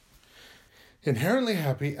Inherently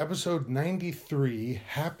Happy, episode 93,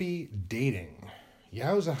 Happy Dating.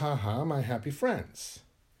 Yowza ha ha, my happy friends.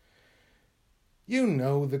 You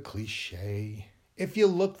know the cliche. If you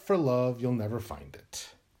look for love, you'll never find it.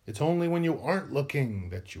 It's only when you aren't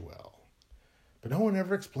looking that you will. But no one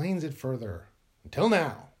ever explains it further. Until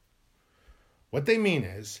now. What they mean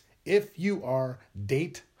is, if you are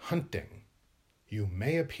date hunting, you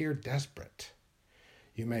may appear desperate.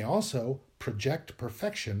 You may also project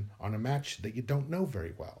perfection on a match that you don't know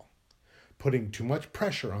very well, putting too much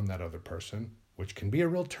pressure on that other person, which can be a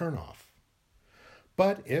real turnoff.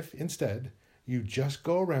 But if, instead, you just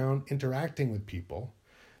go around interacting with people,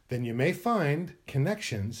 then you may find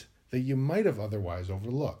connections that you might have otherwise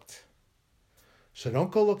overlooked. So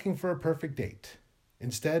don't go looking for a perfect date.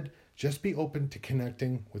 Instead, just be open to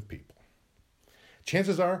connecting with people.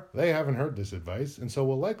 Chances are they haven't heard this advice, and so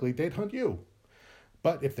will likely date hunt you.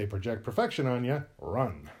 But if they project perfection on you,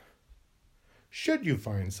 run. Should you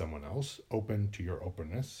find someone else open to your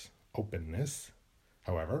openness,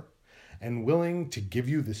 however, and willing to give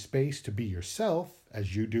you the space to be yourself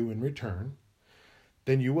as you do in return,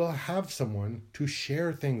 then you will have someone to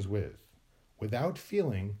share things with without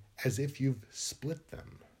feeling as if you've split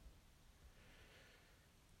them.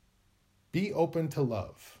 Be open to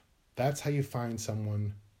love. That's how you find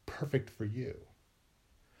someone perfect for you.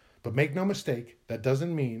 But make no mistake, that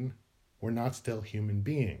doesn't mean we're not still human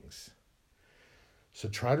beings. So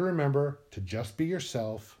try to remember to just be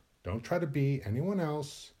yourself. Don't try to be anyone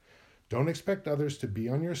else. Don't expect others to be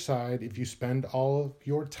on your side if you spend all of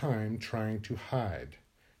your time trying to hide.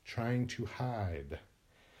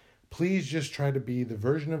 Please just try to be the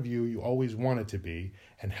version of you always wanted to be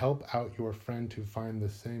and help out your friend to find the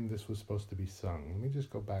same. This was supposed to be sung. Let me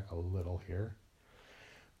just go back a little here.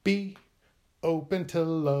 Be open to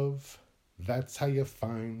love, that's how you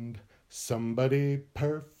find somebody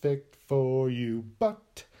perfect for you.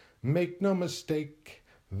 But make no mistake,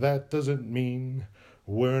 that doesn't mean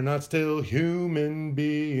we're not still human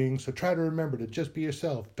beings. So try to remember to just be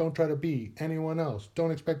yourself. Don't try to be anyone else.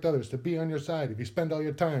 Don't expect others to be on your side if you spend all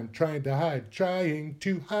your time trying to hide.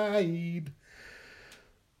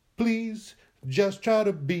 Please just try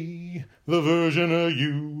to be the version of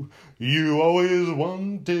you always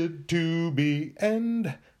wanted to be,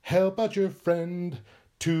 and help out your friend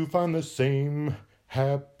to find the same.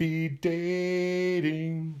 Happy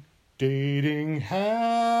dating,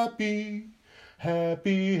 happy, dating,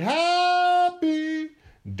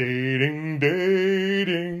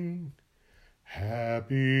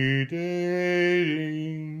 happy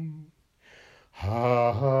dating.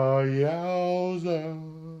 Ha ha, yowza.